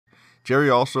Jerry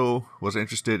also was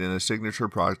interested in a signature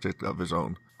project of his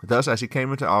own. Thus, as he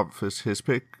came into office, his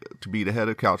pick to be the head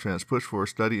of Caltrans pushed for a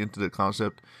study into the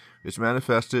concept, which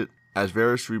manifested as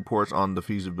various reports on the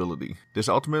feasibility. This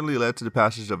ultimately led to the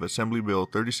passage of Assembly Bill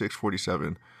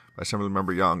 3647 by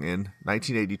Assemblymember Young in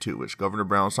 1982, which Governor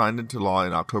Brown signed into law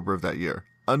in October of that year.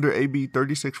 Under AB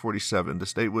 3647, the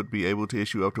state would be able to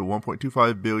issue up to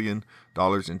 $1.25 billion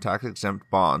in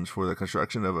tax-exempt bonds for the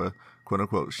construction of a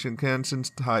quote-unquote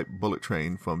Shinkansen-type bullet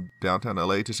train from downtown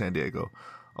LA to San Diego,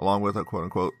 along with a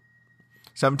quote-unquote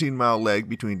 17-mile leg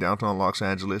between downtown Los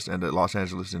Angeles and the Los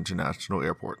Angeles International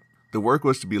Airport. The work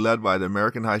was to be led by the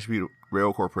American High-Speed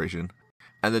Rail Corporation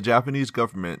and the Japanese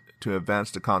government to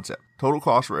advance the concept. Total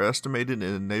costs were estimated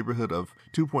in the neighborhood of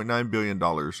 $2.9 billion,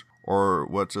 or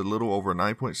what's a little over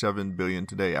 $9.7 billion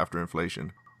today after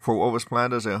inflation, for what was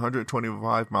planned as a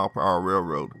 125-mile-per-hour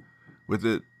railroad, with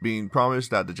it being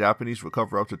promised that the Japanese would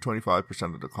cover up to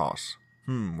 25% of the costs.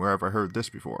 Where have I heard this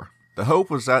before? The hope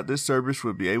was that this service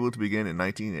would be able to begin in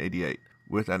 1988,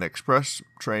 with an express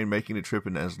train making the trip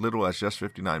in as little as just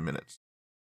 59 minutes.